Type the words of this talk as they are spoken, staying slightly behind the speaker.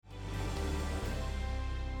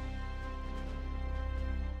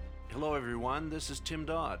Hello everyone, this is Tim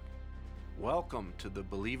Dodd. Welcome to the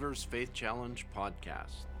Believers Faith Challenge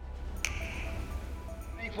podcast.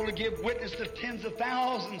 Thankful to give witness to tens of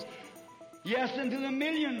thousands, yes, and to the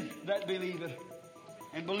millions that believe it.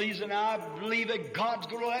 And believes it, I believe that God's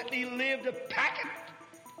going to let me live to pack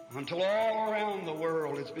it until all around the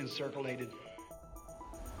world it's been circulated.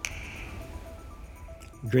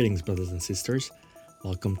 Greetings, brothers and sisters.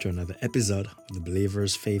 Welcome to another episode of the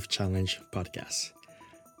Believers Faith Challenge podcast.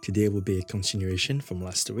 Today will be a continuation from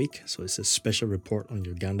last week, so it's a special report on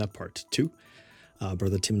Uganda Part 2.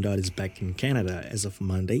 Brother Tim Dodd is back in Canada as of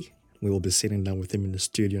Monday. We will be sitting down with him in the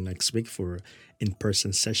studio next week for an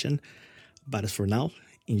in-person session. But as for now,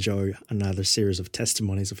 enjoy another series of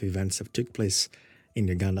testimonies of events that took place in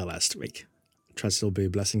Uganda last week. Trust it will be a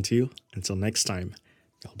blessing to you. Until next time,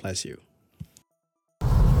 God bless you.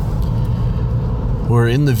 We're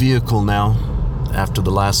in the vehicle now after the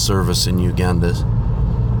last service in Uganda,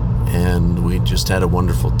 and we just had a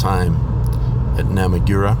wonderful time at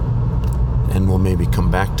Namagura, and we'll maybe come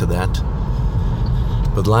back to that.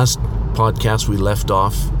 But last podcast we left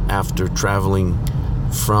off after traveling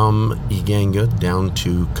from Uganda down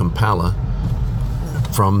to Kampala,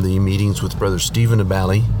 from the meetings with Brother Stephen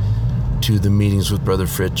Abali to the meetings with Brother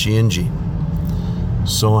Fred Chienji.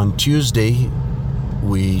 So on Tuesday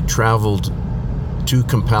we traveled to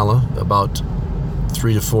Kampala about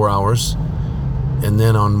 3 to 4 hours, and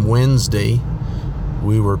then on Wednesday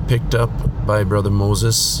we were picked up by Brother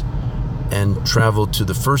Moses and traveled to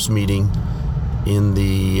the first meeting in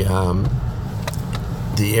the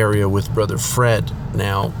area with Brother Fred.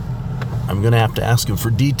 Now I'm going to have to ask him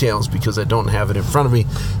for details because I don't have it in front of me.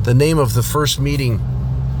 The name of the first meeting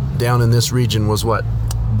down in this region was what?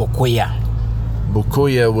 Bukuya.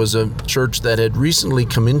 Bukuya was a church that had recently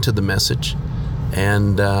come into the message,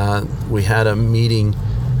 and we had a meeting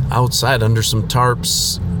outside under some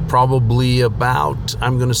tarps, probably about,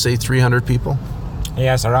 I'm going to say 300 people.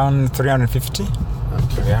 Yes, around 350.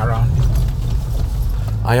 Okay. Yeah, around.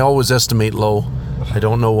 I always estimate low. I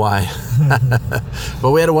don't know why.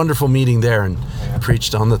 But we had a wonderful meeting there and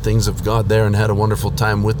preached on the things of God there and had a wonderful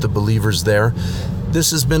time with the believers there.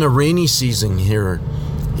 This has been a rainy season here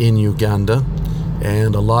in Uganda,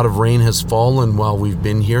 and a lot of rain has fallen while we've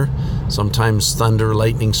been here. Sometimes thunder,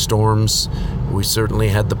 lightning storms. We certainly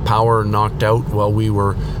had the power knocked out while we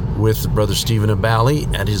were with Brother Stephen Abali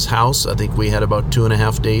at his house. I think we had about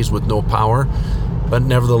 2.5 days with no power. But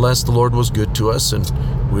nevertheless, the Lord was good to us and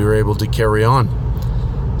we were able to carry on.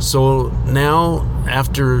 So now,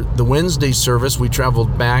 after the Wednesday service, we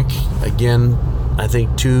traveled back again, I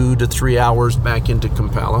think 2 to 3 hours back into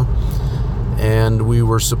Kampala. And we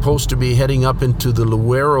were supposed to be heading up into the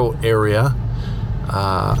Luwero area,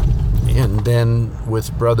 and then be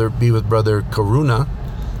with Brother Haruna,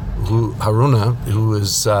 who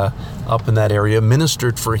is up in that area,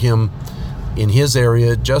 ministered for him in his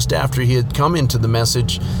area just after he had come into the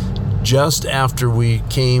message, just after the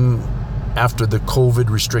COVID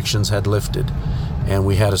restrictions had lifted, and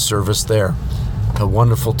we had a service there, a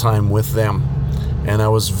wonderful time with them. And I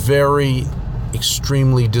was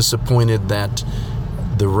extremely disappointed that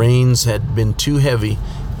the rains had been too heavy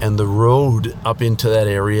and the road up into that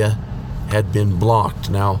area had been blocked.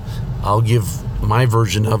 Now, I'll give my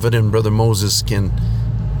version of it, and Brother Moses can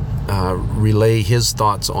relay his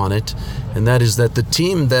thoughts on it, and that is that the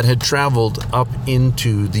team that had traveled up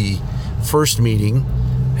into the first meeting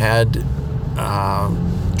had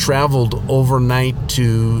traveled overnight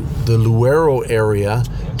to the Luwero area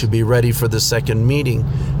to be ready for the second meeting.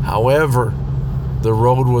 However, the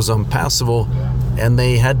road was impassable and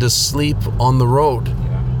they had to sleep on the road.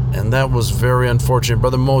 And that was very unfortunate.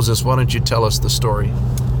 Brother Moses, why don't you tell us the story?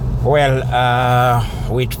 Well,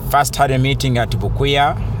 we first had a meeting at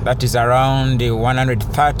Bukuya, that is around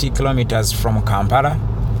 130 kilometers from Kampala.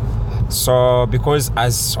 So, because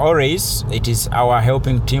as always, it is our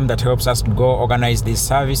helping team that helps us to go organize these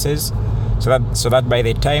services, so that by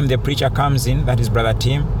the time the preacher comes in, that is Brother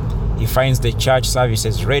Tim, he finds the church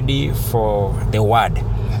services ready for the word.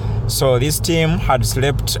 So this team had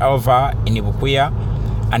slept over in Bukuya,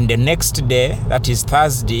 and the next day, that is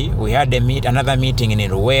Thursday, we had another meeting in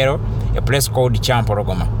Luwero, a place called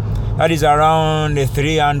Champorogoma. That is around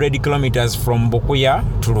 300 kilometers from Bukuya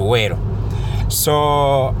to Luwero.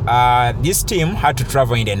 So this team had to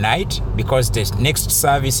travel in the night because the next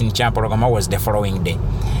service in Champorogoma was the following day.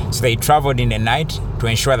 So they traveled in the night to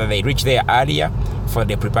ensure that they reach there earlier for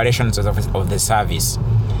the preparations of the service.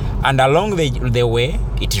 And along the way,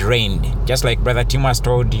 it rained. Just like Brother Tim has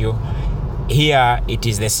told you, here it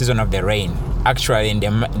is the season of the rain. Actually, in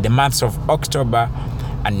the months of October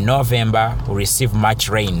and November, we receive much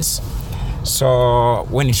rains. So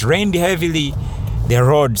when it rained heavily, the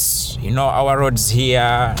roads, our roads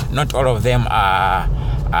here, not all of them are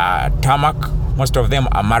tarmac. Most of them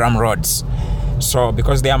are maram roads. So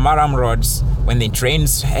because they are maram roads, when it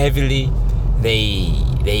rains heavily,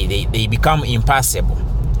 they become impassable.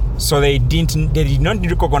 So they did not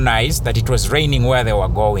recognize that it was raining where they were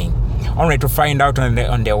going, only to find out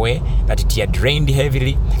on their way that it had rained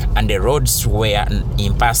heavily and the roads were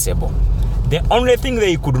impassable. The only thing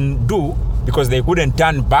they couldn't do, because they couldn't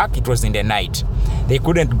turn back, it was in the night. They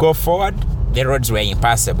couldn't go forward, the roads were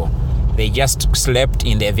impassable. They just slept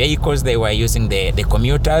in their vehicles. They were using the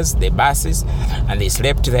commuters, the buses, and they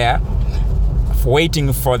slept there,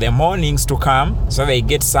 waiting for the mornings to come, so they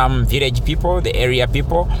get some village people, the area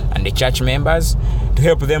people, and the church members to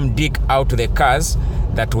help them dig out the cars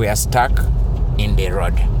that were stuck in the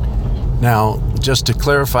road. Now, just to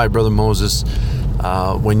clarify, Brother Moses,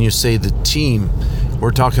 when you say the team,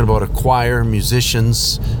 we're talking about a choir,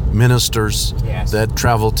 musicians, ministers that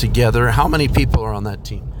travel together. How many people are on that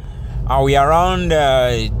team? We are around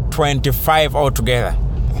 25 altogether.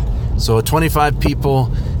 So 25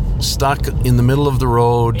 people stuck in the middle of the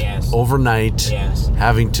road overnight,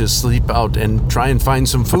 having to sleep out and try and find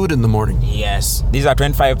some food in the morning. Yes, these are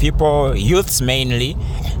 25 people, youths mainly.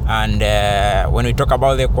 And when we talk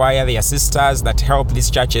about the choir, they are sisters that help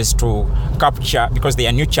these churches to capture, because they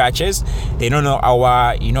are new churches, they don't know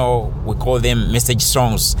our, we call them message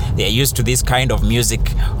songs. They are used to this kind of music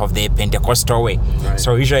of the Pentecostal way. Right.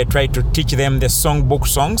 So usually I try to teach them the songbook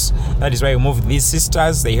songs. That is why we move these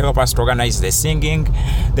sisters. They help us to organize the singing.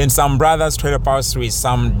 Then some brothers to help us with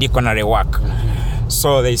some deaconry work. Mm-hmm.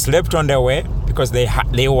 So they slept on their way because they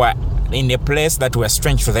were in a place that was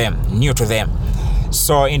strange to them, new to them.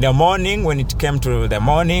 So in the morning, when it came to the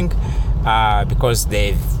morning, because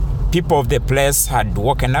the people of the place had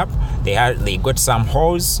woken up, they got some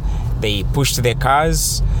hose, they pushed the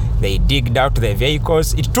cars, they digged out the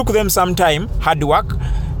vehicles. It took them some time, hard work,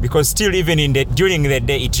 because still even during the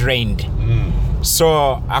day it rained. Mm.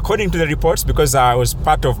 So according to the reports, because I was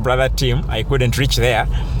part of brother team, I couldn't reach there.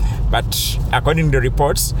 But according to the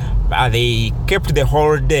reports, they kept the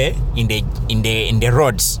whole day in the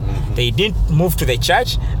roads. Mm-hmm. They didn't move to the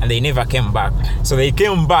church, and they never came back. So they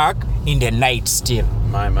came back in the night still.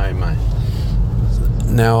 My.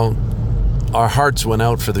 Now, our hearts went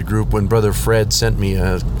out for the group when Brother Fred sent me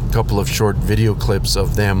a couple of short video clips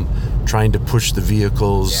of them trying to push the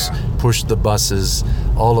vehicles, push the buses,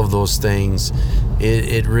 all of those things.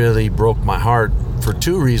 It really broke my heart for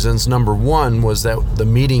two reasons. Number one was that the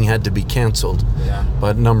meeting had to be canceled. Yeah.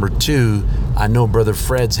 But number two, I know Brother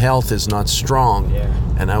Fred's health is not strong. Yeah.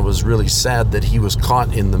 And I was really sad that he was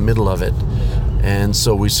caught in the middle of it. Yeah. And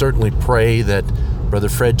so we certainly pray that Brother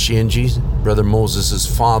Fred Chienji, Brother Moses'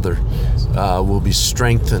 father, will be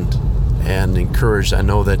strengthened and encouraged. I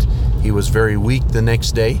know that he was very weak the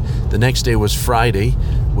next day. The next day was Friday,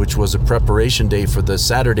 which was a preparation day for the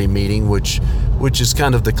Saturday meeting, which is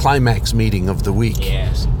kind of the climax meeting of the week.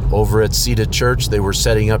 Yes. Over at Cedar Church, they were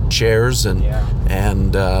setting up chairs and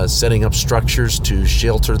setting up structures to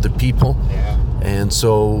shelter the people. Yeah. And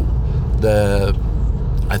so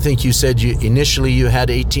I think you said initially you had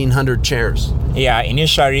 1,800 chairs. Yeah,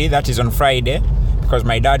 initially that is on Friday, because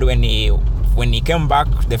my dad, when he came back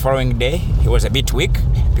the following day, he was a bit weak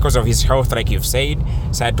because of his health, like you've said.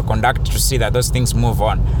 So I had to conduct to see that those things move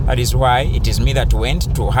on. That is why it is me that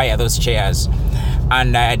went to hire those chairs.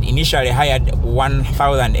 And I had initially hired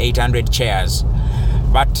 1,800 chairs.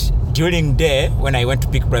 But during day, when I went to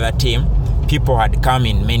pick Brother Tim, people had come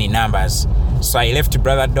in many numbers. So I left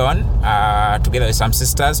Brother Don together with some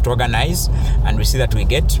sisters to organize, and we see that we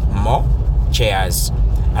get more chairs.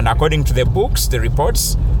 And according to the books, the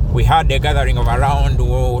reports, we had a gathering of around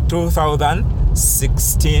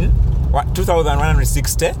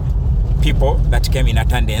 2,160 people that came in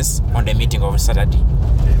attendance on the meeting of Saturday.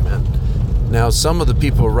 Amen. Now, some of the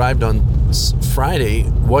people arrived on Friday.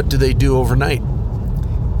 What do they do overnight?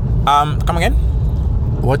 Come again?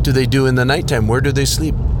 What do they do in the nighttime? Where do they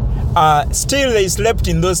sleep? Still, they slept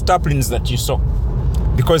in those tarpaulins that you saw.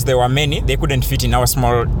 Because there were many, they couldn't fit in our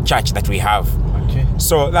small church that we have. Okay.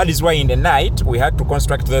 So that is why in the night, we had to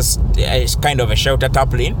construct this kind of a shelter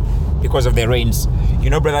tarpaulin because of the rains. You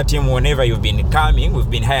know, Brother Tim, whenever you've been coming, we've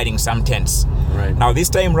been hiring some tents. Right. Now, this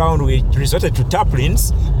time round, we resorted to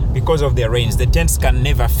tarpaulins because of the rains. The tents can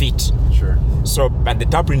never fit. Sure. So, but the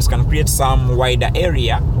tarpaulins can create some wider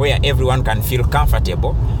area where everyone can feel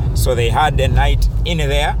comfortable. So they had the night in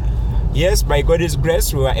there. Yes, by God's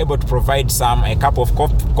grace, we were able to provide a cup of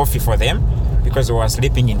coffee for them because they were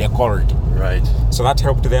sleeping in the cold. Right. So that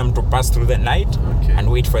helped them to pass through the night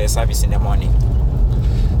and wait for the service in the morning.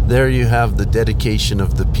 there you have the dedication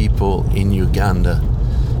of the people in Uganda,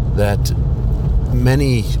 that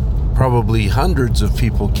many, probably hundreds of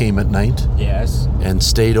people came at night. Yes. And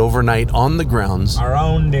stayed overnight on the grounds.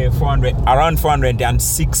 Around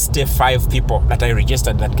 465 people that I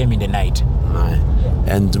registered that came in the night.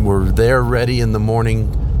 And were there ready in the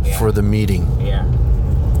morning for the meeting. Yeah.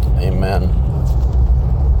 Amen.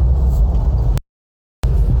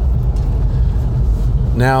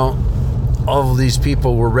 Now, all of these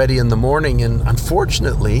people were ready in the morning, and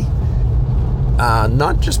unfortunately,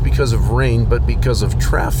 not just because of rain, but because of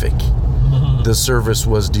traffic, the service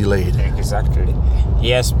was delayed. Exactly.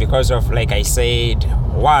 Yes, because of, like I said,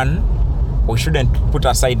 one, we shouldn't put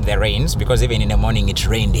aside the rains, because even in the morning it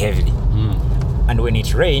rained heavily. And when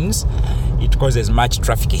it rains, it causes much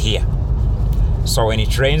traffic here. So when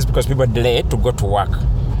it rains, because people delay to go to work,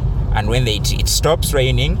 and when it stops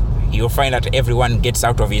raining, you'll find that everyone gets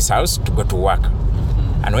out of his house to go to work.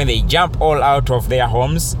 And when they jump all out of their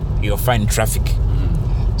homes, you'll find traffic.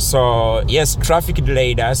 So yes, traffic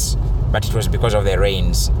delayed us, but it was because of the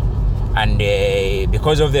rains. And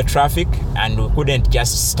because of the traffic, and we couldn't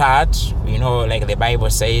just start, like the Bible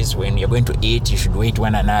says, when you're going to eat, you should wait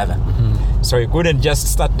one another. So we couldn't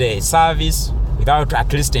just start the service without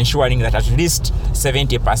at least ensuring that at least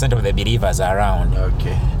 70% of the believers are around.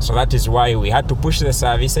 Okay. So that is why we had to push the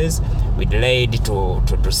services. We delayed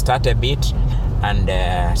to start a bit, and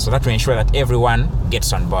so that we ensure that everyone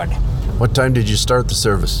gets on board. What time did you start the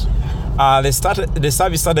service? The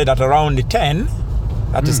service started at around 10.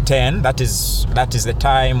 That is 10. That is the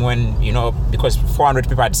time when, because 400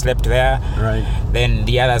 people had slept there. Right. Then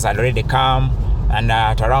the others had already come, and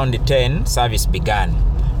at around 10, service began.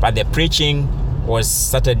 But the preaching was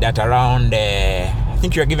started at around, I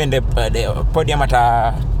think you were given the podium at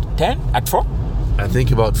 4? I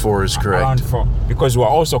think about 4 is correct. Around 4, because we were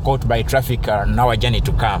also caught by traffic on our journey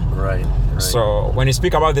to come. Right. So when we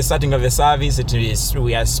speak about the starting of the service,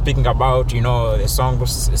 we are speaking about, the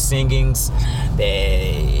songs, singings,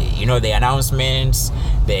 the announcements,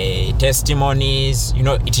 the testimonies.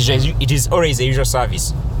 It is always a usual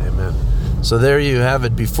service. Amen. So there you have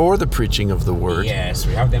it. Before the preaching of the word, yes,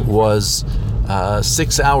 we have them. Was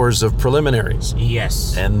 6 hours of preliminaries.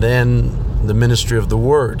 Yes. And then the ministry of the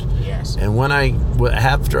word. Yes. And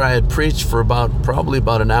after I had preached for probably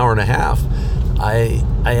about an hour and a half, I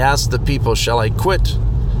asked the people, shall I quit?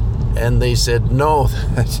 And they said, no,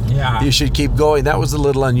 you should keep going. That was a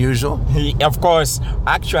little unusual. Of course,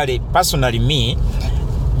 actually, personally, me,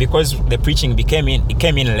 because the preaching came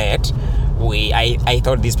in late, I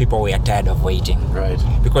thought these people were tired of waiting. Right.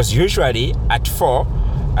 Because usually at 4,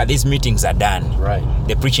 these meetings are done. Right.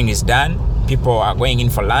 The preaching is done. People are going in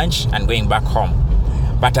for lunch and going back home.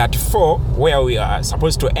 But at 4, where we are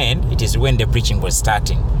supposed to end, it is when the preaching was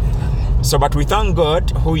starting. So, but we thank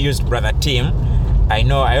God who used Brother Tim. I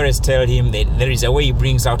always tell him that there is a way he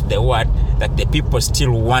brings out the word that the people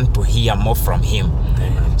still want to hear more from him.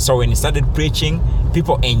 Amen. So when he started preaching,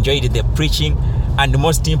 people enjoyed the preaching, and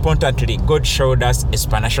most importantly, God showed us a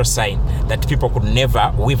supernatural sign that people could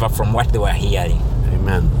never waver from what they were hearing.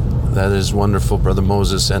 Amen. That is wonderful, Brother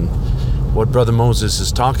Moses. And what Brother Moses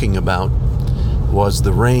is talking about was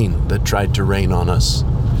the rain that tried to rain on us.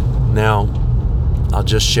 Now, I'll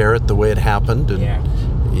just share it the way it happened, and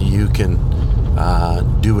you can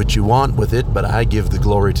do what you want with it, but I give the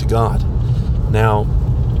glory to God. Now,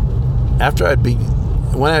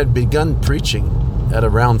 when I had begun preaching at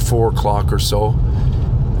around 4 o'clock or so,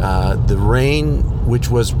 the rain, which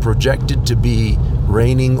was projected to be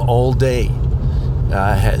raining all day,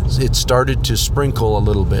 it started to sprinkle a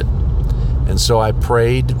little bit. And so I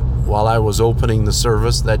prayed while I was opening the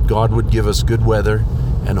service that God would give us good weather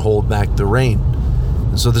and hold back the rain.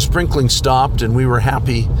 And so the sprinkling stopped, and we were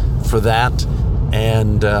happy for that,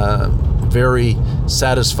 and very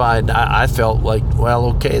satisfied. I felt like, well,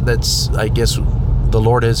 okay, I guess the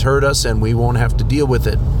Lord has heard us and we won't have to deal with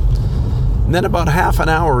it. And then about half an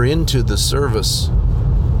hour into the service,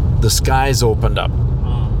 the skies opened up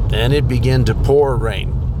and it began to pour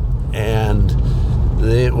rain. And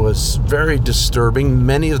it was very disturbing.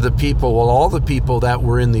 Many of the people, all the people that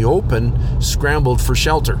were in the open scrambled for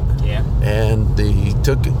shelter. Yeah. And they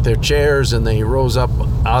took their chairs and they rose up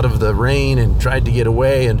out of the rain and tried to get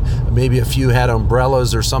away. And maybe a few had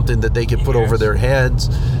umbrellas or something that they could put over their heads.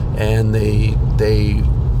 And they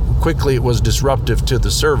quickly, it was disruptive to the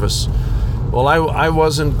service. Well, I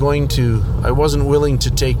wasn't willing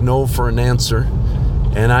to take no for an answer.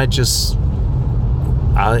 And I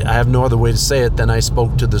have no other way to say it than I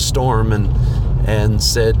spoke to the storm and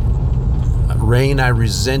said, rain, I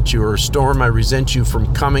resent you, or storm, I resent you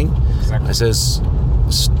from coming. Exactly. I says,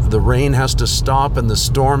 the rain has to stop and the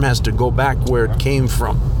storm has to go back where it came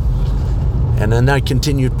from. And then I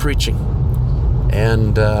continued preaching.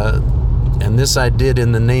 And this I did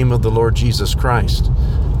in the name of the Lord Jesus Christ.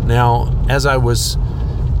 Now, as I was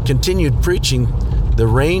continued preaching, the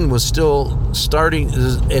rain was still starting.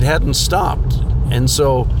 It hadn't stopped. And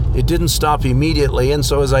so it didn't stop immediately. And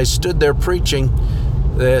so as I stood there preaching,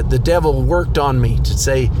 the devil worked on me to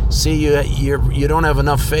say, see, you don't have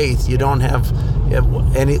enough faith. You don't have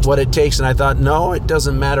what it takes. And I thought, no, it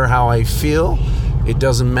doesn't matter how I feel. It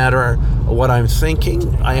doesn't matter what I'm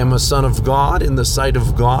thinking. I am a son of God in the sight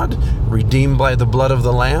of God, redeemed by the blood of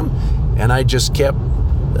the Lamb. And I just kept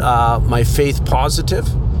my faith positive.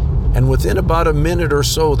 And within about a minute or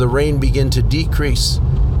so, the rain began to decrease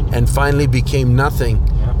and finally became nothing.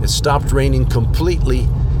 It stopped raining completely.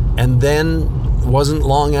 And then wasn't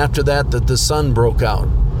long after that the sun broke out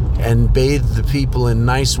and bathed the people in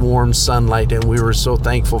nice warm sunlight, and we were so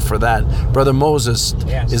thankful for that. Brother Moses,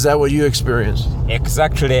 yes. Is that what you experienced?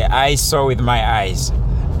 Exactly. I saw with my eyes,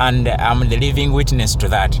 and I'm the living witness to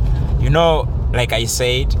that. You know, like I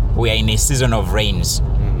said, we are in a season of rains.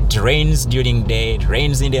 It rains during day, it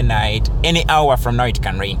rains in the night. Any hour from now it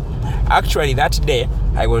can rain. Actually, that day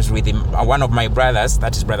I was with one of my brothers,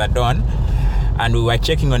 that is Brother Don, and we were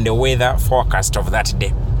checking on the weather forecast of that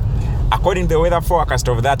day. According to the weather forecast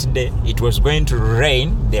of that day, it was going to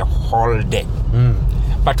rain the whole day.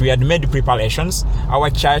 But we had made preparations. Our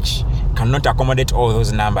church cannot accommodate all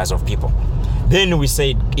those numbers of people. Then we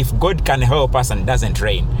said, if God can help us and doesn't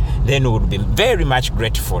rain, then we would be very much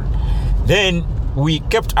grateful. Then we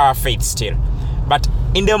kept our faith still. But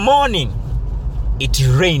in the morning, it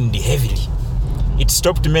rained heavily. It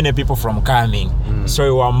stopped many people from coming. So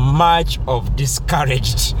we were much of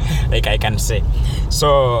discouraged, like I can say.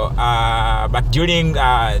 So, but during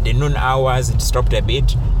the noon hours, it stopped a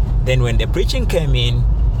bit. Then when the preaching came in,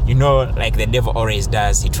 you know, like the devil always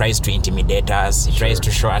does, he tries to intimidate us. He tries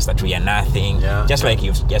to show us that we are nothing, just like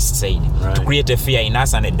you've just said, to create a fear in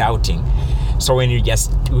us and a doubting. So when you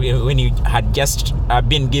had just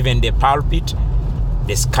been given the pulpit,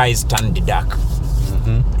 the skies turned dark.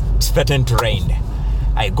 It started to rain.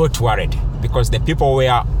 I got worried because the people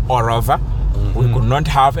were all over. We could not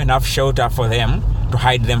have enough shelter for them to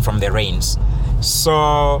hide them from the rains.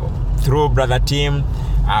 So through Brother Tim,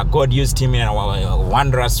 God used him in a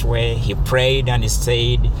wondrous way. He prayed and he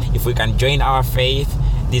said, if we can join our faith,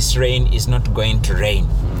 this rain is not going to rain.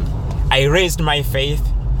 I raised my faith.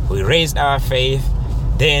 We raised our faith.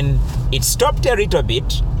 Then it stopped a little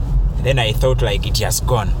bit. Then I thought like it has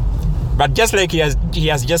gone. But just like he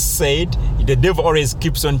has just said, the devil always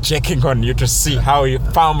keeps on checking on you to see how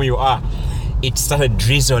firm you are. It started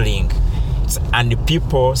drizzling, and the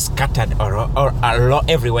people scattered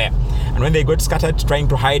everywhere. And when they got scattered, trying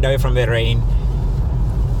to hide away from the rain,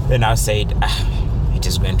 then I said, it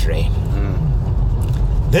is going to rain.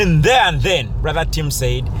 Then there and then, Brother Tim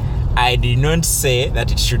said, I did not say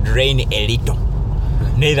that it should rain a little.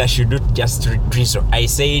 Neither should it just drizzle. I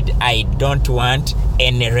said, I don't want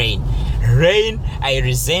any rain. Rain, I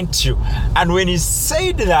resent you. And when he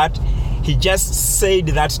said that, he just said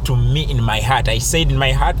that to me in my heart. I said in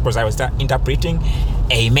my heart, because I was interpreting,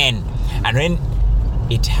 Amen. And when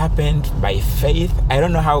it happened by faith, I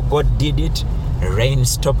don't know how God did it. Rain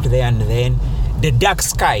stopped there, and then the dark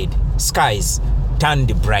skies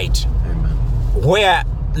turned bright. Amen. Where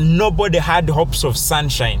nobody had hopes of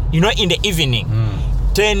sunshine. You know, in the evening,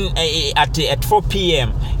 at 4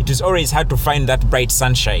 p.m., it is always hard to find that bright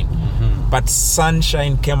sunshine. But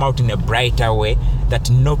sunshine came out in a brighter way that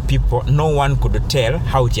no one could tell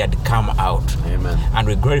how it had come out. Amen. And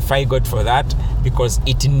we glorify God for that because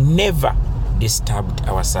it never disturbed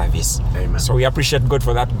our service. Amen. So we appreciate God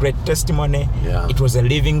for that great testimony. Yeah. It was a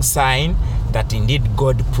living sign that indeed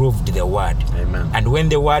God proved the word. Amen. And when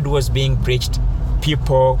the word was being preached,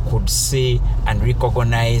 people could see and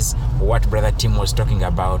recognize what Brother Tim was talking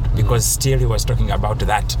about, because still he was talking about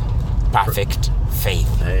that perfect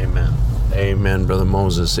faith. Amen. Amen, Brother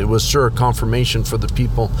Moses. It was sure a confirmation for the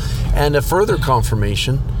people. And a further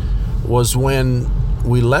confirmation was when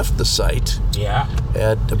we left the site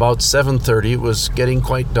at about 7:30. It was getting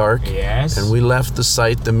quite dark. Yes. And we left the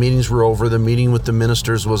site. The meetings were over. The meeting with the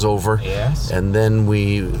ministers was over. Yes. And then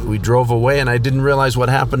we drove away, and I didn't realize what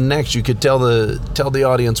happened next. You could tell the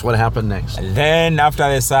audience what happened next. And then after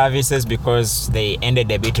the services, because they ended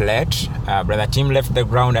a bit late, Brother Tim left the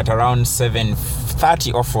ground at around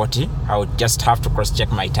 7:30 or 40. I would just have to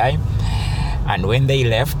cross-check my time. And when they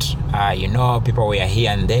left, people were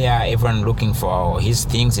here and there, everyone looking for his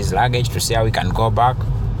things, his luggage, to see how we can go back.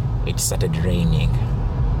 It started raining.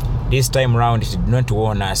 This time round, it did not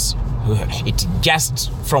warn us. it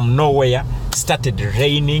just from nowhere started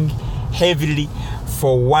raining heavily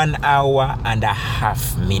for 1 hour and a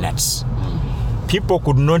half minutes. People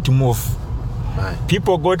could not move.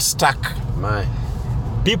 People got stuck.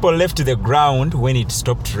 People left the ground when it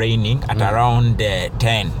stopped raining at around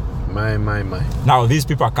 10. Now these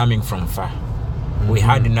people are coming from far. We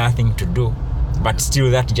had nothing to do, but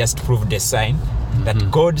still that just proved a sign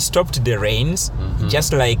that God stopped the rains,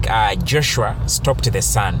 just like Joshua stopped the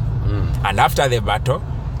sun. And after the battle,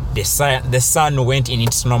 the sun went in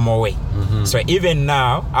its normal way. So even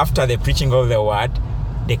now, after the preaching of the word,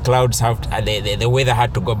 the clouds have the weather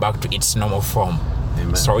had to go back to its normal form.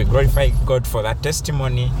 Amen. So we glorify God for that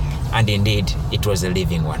testimony, and indeed it was a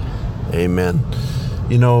living one. Amen.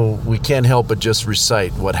 You know, we can't help but just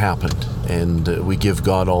recite what happened, and we give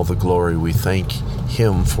God all the glory. We thank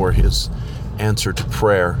Him for His answer to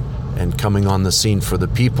prayer and coming on the scene for the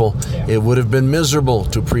people. It would have been miserable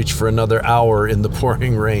to preach for another hour in the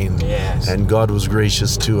pouring rain. Yes. And God was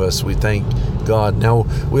gracious to us. We thank God. Now,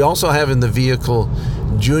 we also have in the vehicle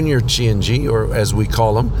Junior Chianji, or as we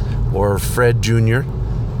call him, or Fred Jr.,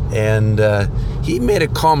 and he made a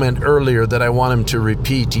comment earlier that I want him to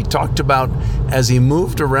repeat. He talked about, as he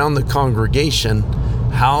moved around the congregation,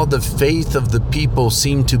 how the faith of the people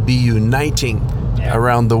seemed to be uniting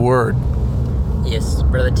around the word. Yes,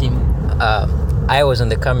 Brother Tim. I was on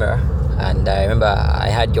the camera, and I remember I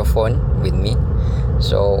had your phone with me.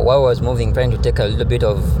 So while I was moving, trying to take a little bit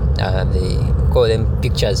of you call them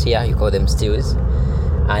pictures here, you call them stills,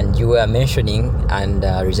 and you were mentioning and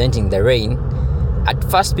resenting the rain. At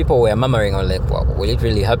first, people were murmuring on like, well, will it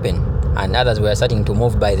really happen? And others were starting to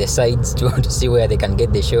move by the sides to see where they can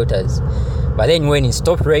get the shelters. But then when it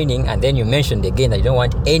stopped raining, and then you mentioned again that you don't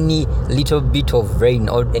want any little bit of rain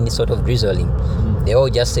or any sort of drizzling, they all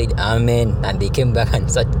just said amen, and they came back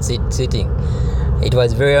and started sitting. It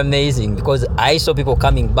was very amazing because I saw people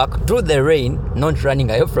coming back through the rain, not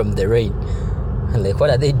running away from the rain. And like,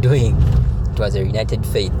 what are they doing? It was a united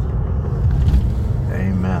faith.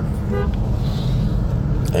 Amen.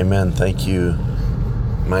 Amen. Thank you,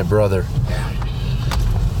 my brother.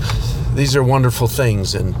 These are wonderful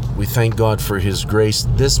things, and we thank God for His grace.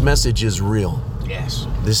 This message is real. Yes.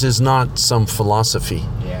 This is not some philosophy.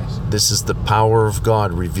 Yes. This is the power of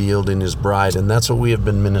God revealed in His bride, and that's what we have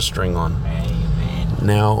been ministering on. Amen.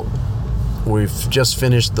 Now, we've just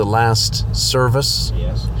finished the last service,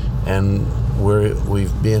 Yes. and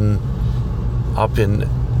we've been up in,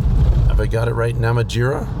 have I got it right,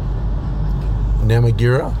 Namagira?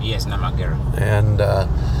 Yes, Namagera.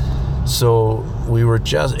 And so we were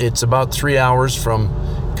it's about 3 hours from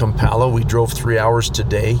Kampala. We drove 3 hours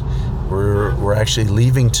today. We're actually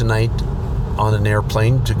leaving tonight on an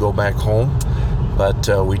airplane to go back home. But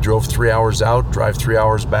we drove 3 hours out, drive 3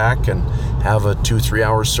 hours back, and have a 2-3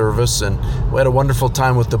 hour service. And we had a wonderful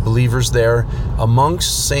time with the believers there,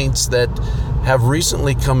 amongst saints that have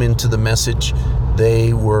recently come into the message.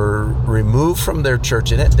 They were removed from their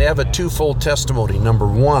church. And they have a twofold testimony. Number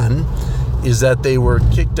one is that they were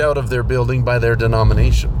kicked out of their building by their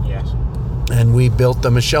denomination. Yes. And we built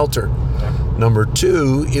them a shelter. Yeah. Number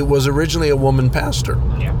two, it was originally a woman pastor.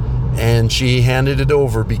 Yeah. And she handed it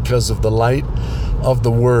over because of the light of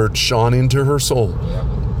the word shone into her soul. Yeah.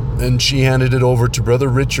 And she handed it over to Brother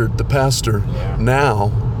Richard, the pastor,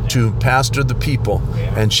 now to pastor the people.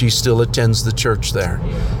 Yeah. And she still attends the church there.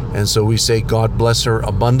 Yeah. And so we say God bless her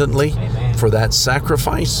abundantly. Amen. For that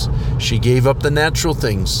sacrifice. She gave up the natural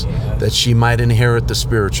things that she might inherit the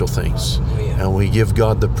spiritual things. And we give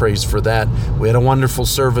God the praise for that. We had a wonderful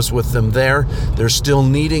service with them there. They're still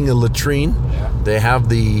needing a latrine. They have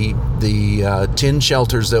the tin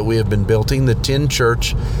shelters that we have been building, the tin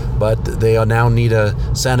church, but they now need a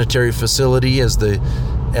sanitary facility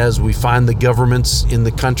as we find the governments in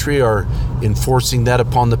the country are enforcing that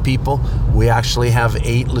upon the people. We actually have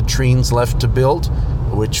 8 latrines left to build,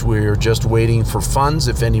 which we're just waiting for funds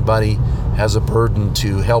if anybody has a burden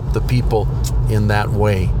to help the people in that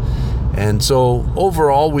way. And so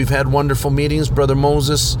overall, we've had wonderful meetings. Brother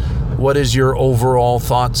Moses, what is your overall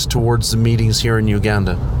thoughts towards the meetings here in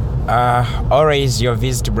Uganda? Always your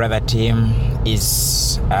visit, Brother Tim,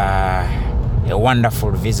 is a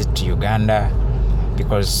wonderful visit to Uganda,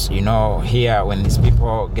 because, you know, here when these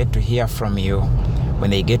people get to hear from you, when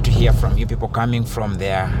they get to hear from you, people coming from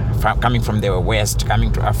the West,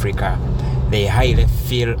 coming to Africa, they highly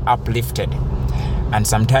feel uplifted. And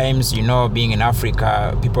sometimes, you know, being in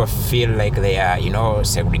Africa, people feel like they are, you know,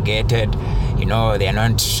 segregated, you know, they are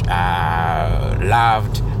not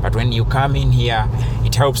loved. But when you come in here,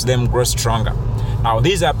 it helps them grow stronger. Now,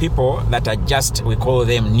 these are people that are just, we call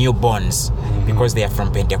them newborns, because they are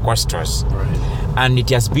from Pentecostals. Right. And it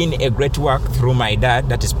has been a great work through my dad,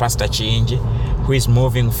 that is Pastor Chinji, who is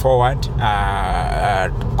moving forward,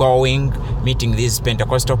 meeting these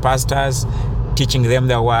Pentecostal pastors, teaching them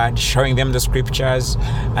the word, showing them the scriptures,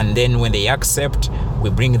 and then when they accept, we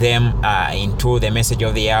bring them into the message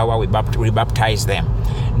of the hour, we baptize them.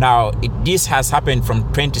 Now, this has happened from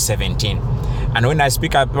 2017. And when I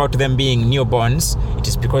speak about them being newborns, it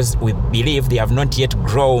is because we believe they have not yet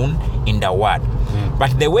grown in the word.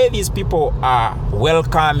 But the way these people are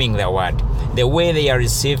welcoming the word, the way they are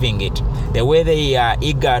receiving it, the way they are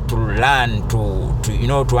eager to learn,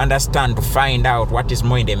 to understand, to find out what is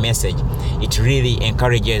more in the message, it really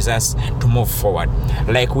encourages us to move forward.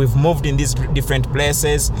 Like we've moved in these different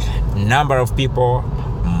places, number of people,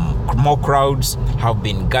 more crowds have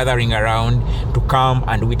been gathering around to come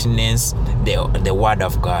and witness the word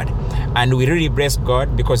of God. And we really bless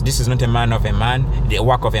God, because this is not the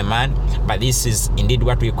work of a man, but this is indeed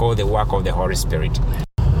what we call the work of the Holy Spirit.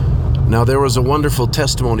 Now, there was a wonderful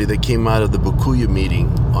testimony that came out of the Bukuya meeting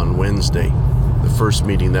on Wednesday, the first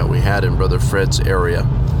meeting that we had in Brother Fred's area.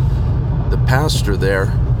 The pastor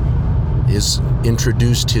there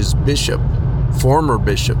introduced his former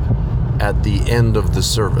bishop, at the end of the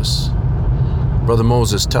service. Brother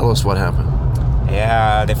Moses, tell us what happened.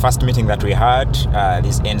 Yeah, the first meeting that we had,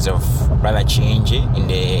 these ends of Brother Chinji in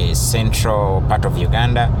the central part of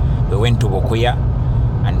Uganda, we went to Bukuya,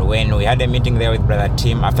 and when we had a meeting there with Brother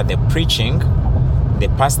Tim after the preaching, the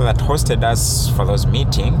pastor that hosted us for those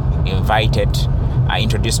meetings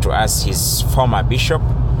introduced to us his former bishop,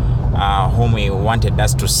 whom he wanted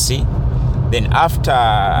us to see. Then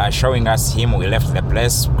after showing us him, we left the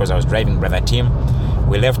place because I was driving Brother Tim.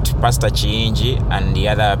 We left Pastor Chinji and the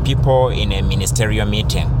other people in a ministerial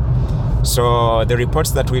meeting. So the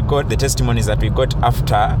reports that we got, the testimonies that we got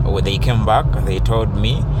after when they came back, they told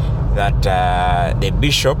me that the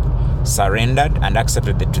bishop surrendered and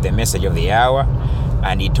accepted to the message of the hour.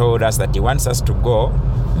 And he told us that he wants us to go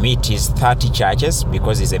meet his 30 churches,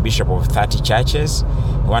 because he's a bishop of 30 churches.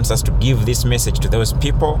 He wants us to give this message to those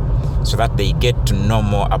people so that they get to know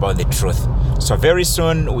more about the truth. So very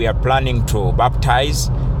soon we are planning to baptize.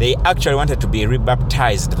 They actually wanted to be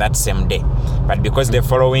rebaptized that same day, but because the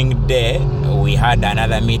following day we had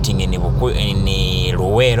another meeting in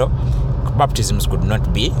Luwero, baptisms could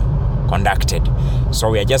not be conducted. So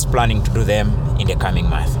we are just planning to do them in the coming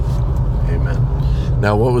month. Amen.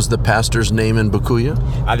 Now, what was the pastor's name in Bukuya?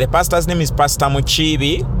 The pastor's name is Pastor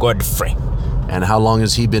Muchibi Godfrey. And how long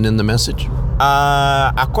has he been in the message?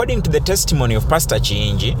 According to the testimony of Pastor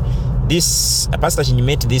Chinji, Pastor Chinji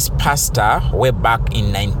met this pastor way back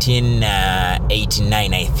in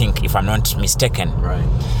 1989, I think, if I'm not mistaken. Right.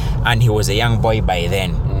 And he was a young boy by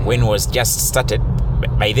then. When he was just started,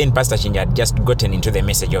 by then Pastor Chinji had just gotten into the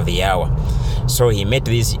message of the hour. So he met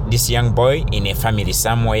this young boy in a family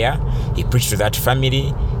somewhere. He preached to that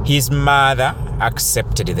family. His mother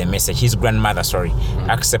accepted the message. His grandmother,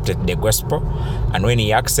 accepted the gospel. And when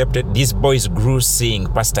he accepted, these boys grew seeing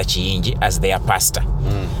Pastor Chinji as their pastor.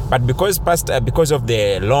 But because of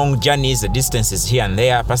the long journeys, the distances here and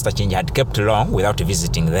there, Pastor Chinji had kept long without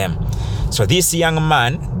visiting them. So this young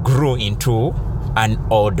man grew into an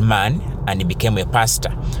old man, and he became a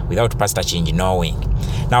pastor without Pastor Chinji knowing.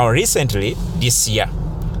 Now recently,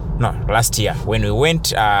 last year, when we went,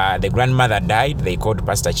 the grandmother died. They called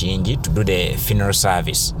Pastor Chinji to do the funeral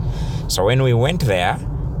service. So when we went there,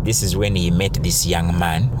 this is when he met this young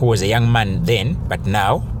man, who was a young man then, but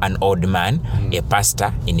now an old man, a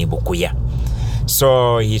pastor in Bukuya.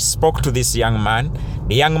 So he spoke to this young man.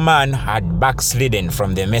 The young man had backslidden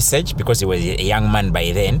from the message because he was a young man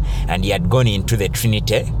by then, and he had gone into the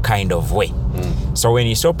Trinity kind of way. So when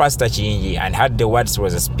he saw Pastor Chinji and heard the words he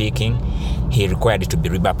was speaking, he required to be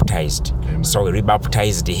rebaptized. Amen. So we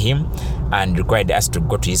rebaptized him and required us to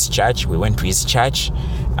go to his church. We went to his church,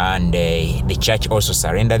 and the church also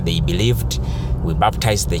surrendered. They believed. We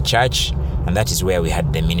baptized the church, and that is where we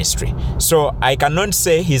had the ministry. So I cannot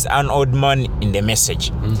say he's an old man in the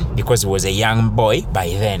message because he was a young boy by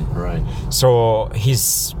then. Right. So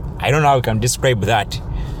I don't know how I can describe that.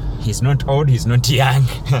 He's not old, he's not young.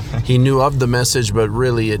 He knew of the message, but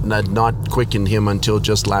really it had not quickened him until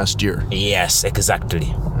just last year. Yes,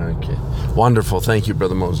 exactly. Okay. Wonderful. Thank you,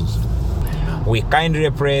 Brother Moses. We kindly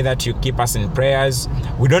pray that you keep us in prayers.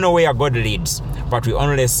 We don't know where God leads, but we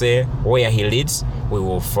only say where he leads, we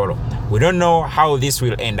will follow. We don't know how this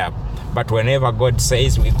will end up, but whenever God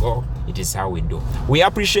says we go, it is how we do. We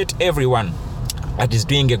appreciate everyone that is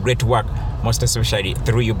doing a great work, most especially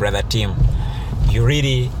through you, Brother Tim. You're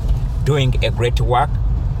really doing a great work.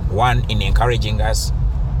 1, in encouraging us,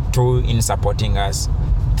 2, in supporting us,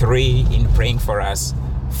 3, in praying for us,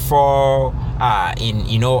 4,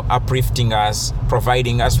 in uplifting us,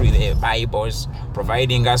 providing us with the Bibles,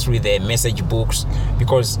 providing us with the message books,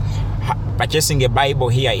 because purchasing a Bible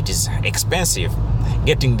here, it is expensive.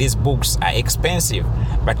 Getting these books are expensive,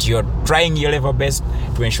 but you're trying your level best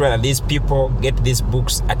to ensure that these people get these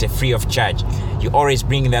books at a free of charge. You always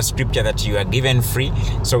bring that scripture that you are given free,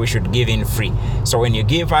 so we should give in free. So when you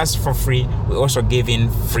give us for free, we also give in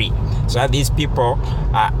free, so that these people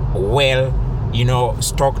are well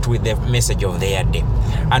stocked with the message of their day.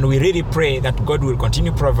 And we really pray that God will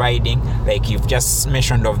continue providing, like you've just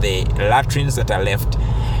mentioned, of the latrines that are left.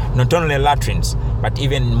 Not only latrines, but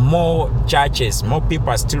even more churches, more people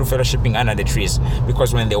are still fellowshipping under the trees.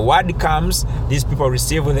 Because when the word comes, these people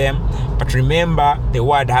receive them. But remember, the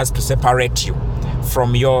word has to separate you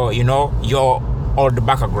from your old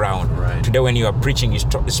background. Right. Today when you are preaching, you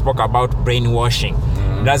spoke about brainwashing.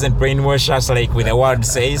 It doesn't brainwash us like with the word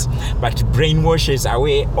says, but brainwashes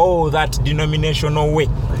away all that denominational way.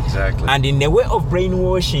 Exactly. And in the way of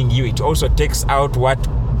brainwashing you, it also takes out what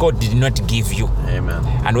God did not give you. Amen.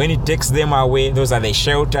 And when it takes them away, those are the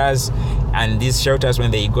shelters. And these shelters, when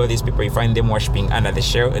they go, these people, you find them worshiping under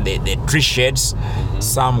the tree shades.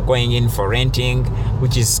 Some going in for renting,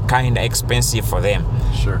 which is kind of expensive for them.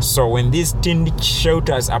 Sure. So when these tin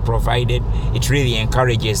shelters are provided, it really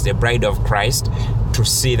encourages the bride of Christ to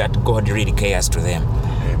see that God really cares to them.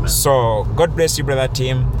 Amen. So God bless you, Brother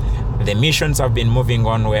Tim. The missions have been moving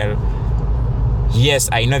on well. Yes,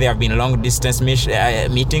 I know there have been long distance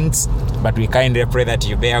meetings, but we kindly pray that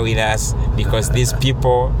you bear with us, because these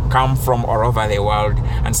people come from all over the world,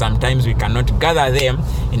 and sometimes we cannot gather them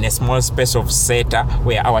in a small space of Seta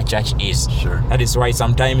where our church is. Sure. That is why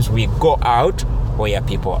sometimes we go out where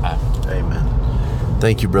people are. Amen.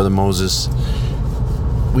 Thank you, Brother Moses.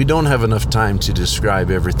 We don't have enough time to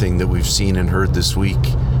describe everything that we've seen and heard this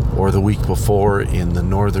week or the week before in the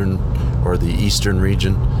northern or the eastern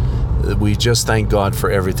region. We just thank God for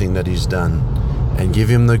everything that He's done and give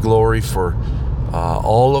Him the glory for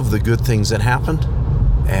all of the good things that happened.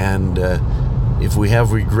 And if we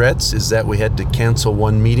have regrets, is that we had to cancel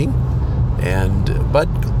one meeting. But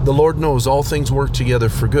the Lord knows all things work together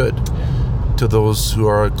for good to those who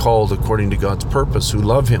are called according to God's purpose, who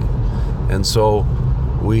love Him. And so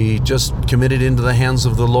we just committed into the hands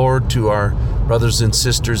of the Lord to our brothers and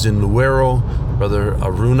sisters in Luero, Brother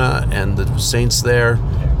Aruna and the saints there.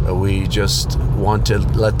 We just want to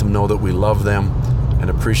let them know that we love them and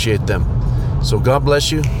appreciate them. So God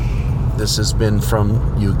bless you. This has been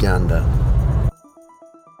from Uganda.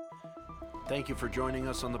 Thank you for joining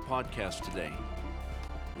us on the podcast today.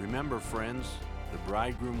 Remember, friends, the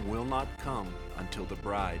bridegroom will not come until the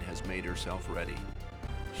bride has made herself ready.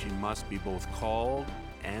 She must be both called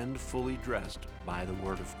and fully dressed by the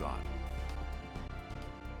Word of God.